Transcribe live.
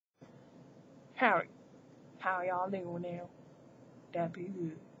Howdy. How y'all doing now? That be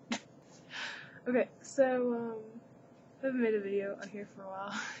good. Okay, so, I haven't made a video on here for a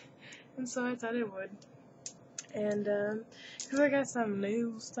while, and so I thought I would. And, because I got some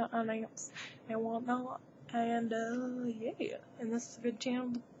news to announce and whatnot, and, yeah, and this is a good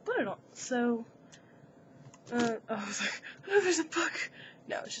channel to put it on. So, I was like, oh, there's a bug.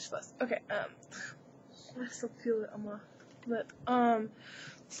 No, it's just fuzz. Okay, I still feel it on my lip.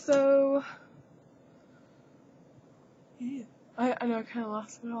 So, yeah. I know I kind of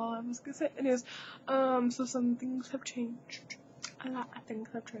lost it all I was gonna say. Anyways, so some things have changed. A lot of things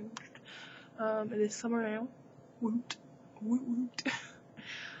have changed. It is summer now. Woot. Woot woot.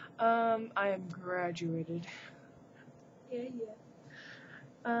 I am graduated. Yeah.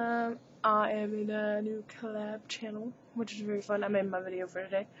 I am in a new collab channel, which is very fun. I made my video for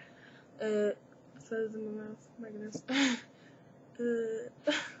today. It says in my mouth. My goodness.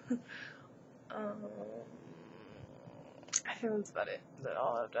 I think that's about it. That's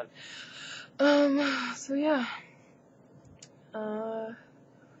all I've done. So yeah. I'll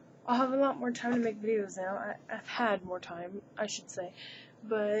have a lot more time to make videos now. I've had more time, I should say.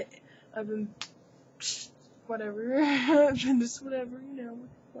 But I've been whatever. I've been just whatever, you know,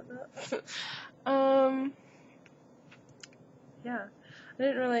 whatnot. Yeah. I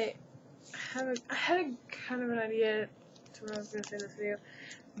didn't really I had a kind of an idea to what I was gonna say in this video,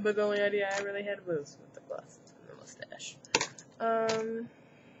 but the only idea I really had was with the glasses and the mustache.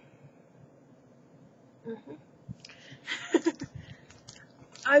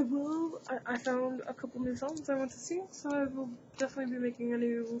 I found a couple new songs I want to sing, so I will definitely be making a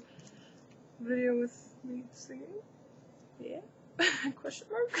new video with me singing. Yeah? Question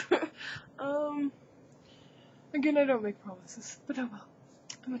mark? Again, I don't make promises, but I will.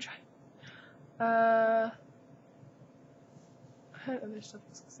 I'm gonna try. I had other stuff I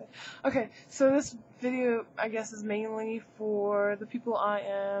was gonna say. Okay, so this video, I guess, is mainly for the people I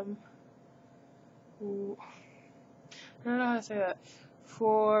am... Ooh, I don't know how to say that.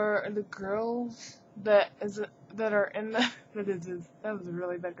 For the girls that are in the... that was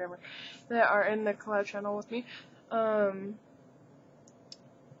really bad grammar. That are in the collab channel with me.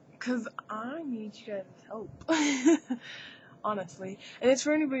 Because I need you guys' help. Honestly. And it's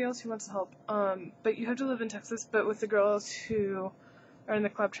for anybody else who wants to help. But you have to live in Texas. But with the girls who are in the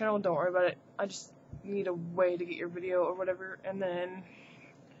collab channel, don't worry about it. I just need a way to get your video or whatever, and then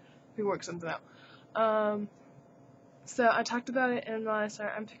we work something out. So I talked about it in my... Sorry,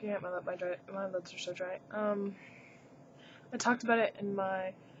 I'm picking up my lip. My lips are so dry. I talked about it in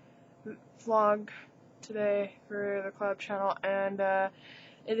my vlog today for the collab channel, and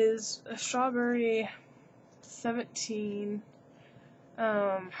it is a Strawberry 17.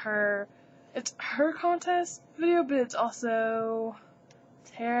 It's her contest video, but it's also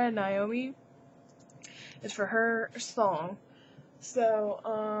Tara Naomi. It's for her song. So,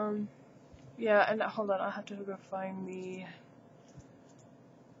 yeah, and hold on, I'll have to go find the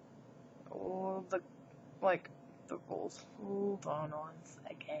rules. Hold on 1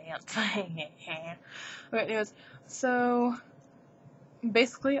 second. Okay, anyways, so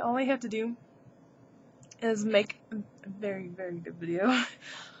basically all I have to do is make a very, very good video.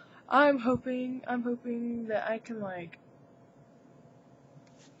 I'm hoping that I can, like,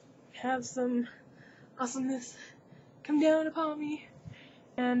 have some awesomeness come down upon me.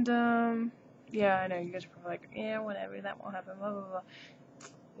 And, yeah, I know, you guys are probably like, yeah, whatever, that won't happen, blah, blah, blah.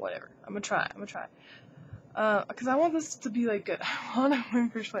 Whatever. I'm gonna try. Because I want this to be, like, good. I want to win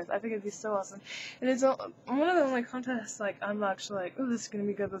first place. I think it'd be so awesome. And it's one of the only contests, like, I'm actually like, oh, this is gonna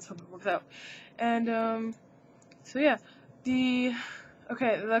be good, let's hope it works out. And, so yeah. The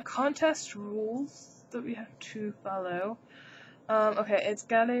contest rules that we have to follow. Okay, it's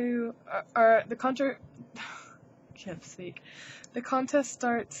gotta, can't speak. The contest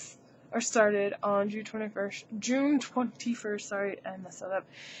started on June 21st, sorry, I messed that up,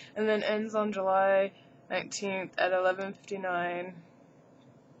 and then ends on July 19th at 11:59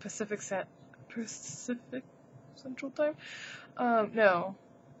 Pacific Central Time? No.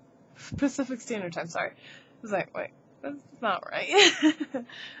 Pacific Standard Time, sorry. I was like, wait, that's not right.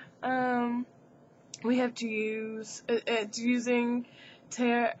 We have to use, it's using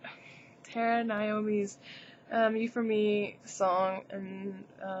Tara Naomi's You For Me song, and,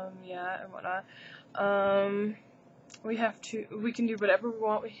 yeah, and whatnot. We can do whatever we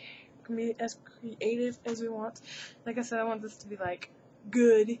want, we can be as creative as we want. Like I said, I want this to be, like,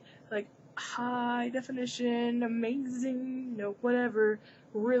 good, like, high definition, amazing, you know, whatever,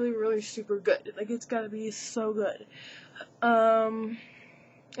 really, really super good. Like, it's gotta be so good.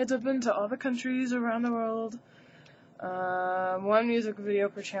 It's open to all the countries around the world. One music video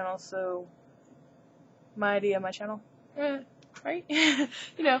per channel, so my idea, my channel. Right? You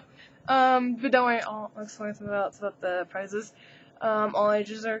know. But don't worry, I'll explain something else about the prizes. All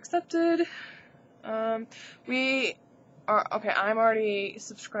ages are accepted. We are, okay, I'm already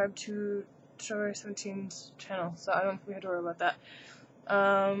subscribed to Strawberry 17's channel, so I don't think we have to worry about that.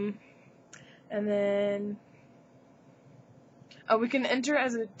 And then, we can enter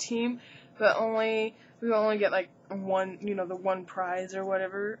as a team, but we will only get like one, you know, the one prize or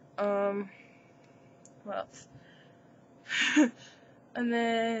whatever. What else? And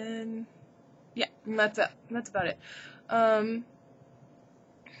then, yeah, and that's it. That's about it.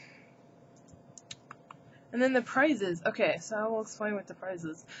 And then the prizes. Okay, so I will explain what the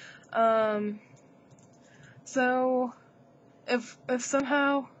prizes. So if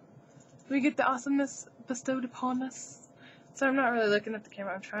somehow we get the awesomeness bestowed upon us. So I'm not really looking at the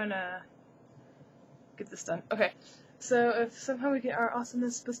camera. I'm trying to get this done. Okay. So if somehow we get our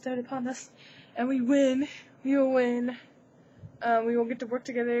awesomeness bestowed upon us and we win, we will win. We will get to work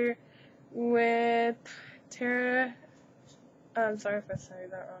together with Tara. I'm sorry if I say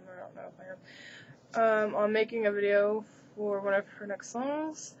that wrong. I don't know if I am. On making a video for one of her next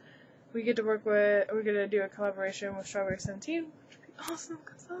songs. We're gonna do a collaboration with Strawberry 17, which would be awesome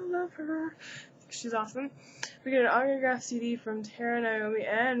because I love her. She's awesome. We get an autographed CD from Tara Naomi,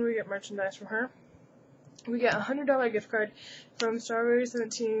 and we get merchandise from her. We get a $100 gift card from Strawberry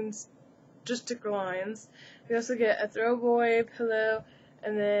 17's Just Sticker Lines. We also get a Throwboy pillow,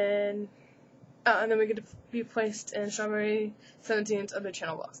 and then we get to be placed in Strawberry 17's other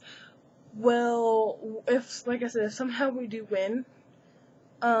channel box. Well, like I said, if somehow we do win,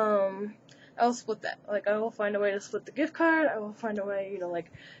 I'll split that. Like, I will find a way to split the gift card. I will find a way, like,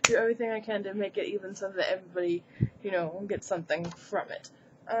 do everything I can to make it even so that everybody, gets something from it.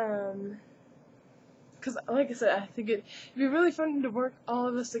 Because, like I said, I think it'd be really fun to work all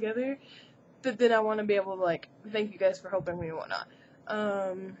of us together, but then I want to be able to, like, thank you guys for helping me and whatnot.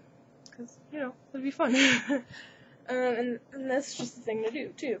 Because, it'd be fun. And that's just the thing to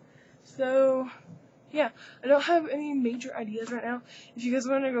do, too. So, yeah, I don't have any major ideas right now. If you guys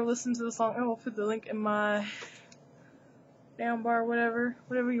want to go listen to the song, I will put the link in my down bar, whatever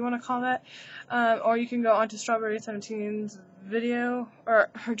you want to call that. Or you can go onto Strawberry 17's video, or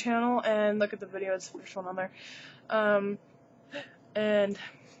her channel, and look at the video. It's the first one on there. And,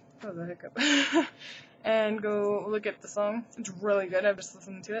 what was a hiccup? And go look at the song. It's really good. I've just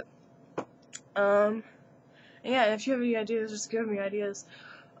listened to it. Yeah, if you have any ideas, just give me ideas.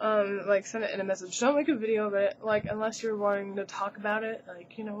 Like, send it in a message. Don't make a video of it, like, unless you're wanting to talk about it,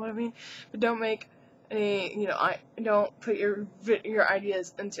 like, you know what I mean? But don't make any, don't put your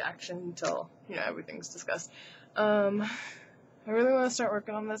ideas into action until, everything's discussed. I really want to start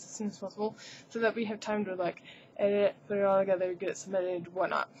working on this as soon as possible, so that we have time to, like, edit it, put it all together, get it submitted,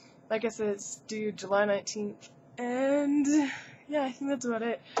 whatnot. Like I said, it's due July 19th, and, yeah, I think that's about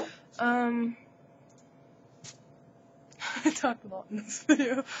it. I talked a lot in this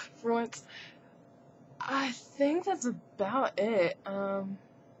video for once. I think that's about it. I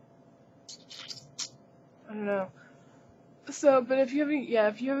don't know. So, but if you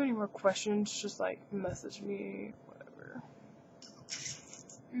have any more questions, just like message me, whatever.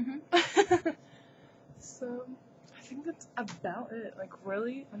 So, I think that's about it. Like,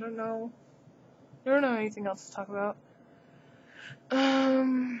 really? I don't know anything else to talk about.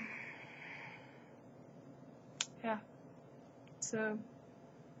 Yeah. So,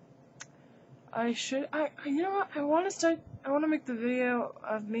 you know what, I want to make the video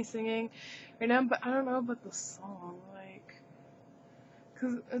of me singing right now, but I don't know about the song, like,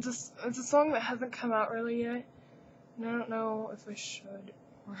 cause it's a song that hasn't come out really yet, and I don't know if I should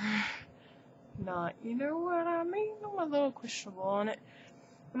or not, you know what I mean? I'm a little questionable on it.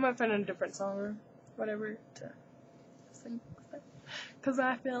 I might find a different song or whatever to sing, cause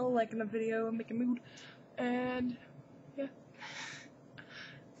I feel like in a video and make a mood, and yeah.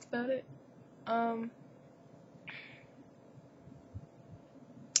 About it.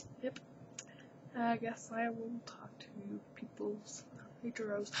 Yep. I guess I will talk to people's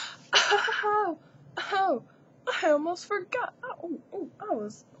heteros. Oh, I almost forgot.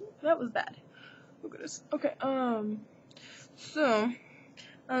 That was bad. Look at this. Okay, so,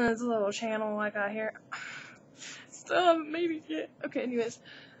 on this little channel I got here, still haven't made it yet. Okay, anyways,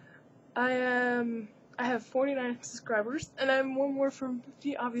 I have 49 subscribers, and I'm one more from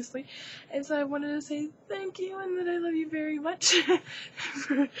 50, obviously, and so I wanted to say thank you, and that I love you very much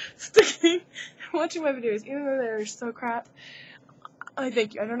for sticking, watching my videos, even though they're so crap. I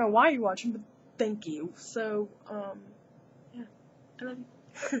thank you. I don't know why you watch them, but thank you. So, yeah, I love you.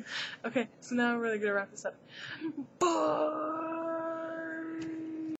 Okay, so now I'm really gonna wrap this up. Bye!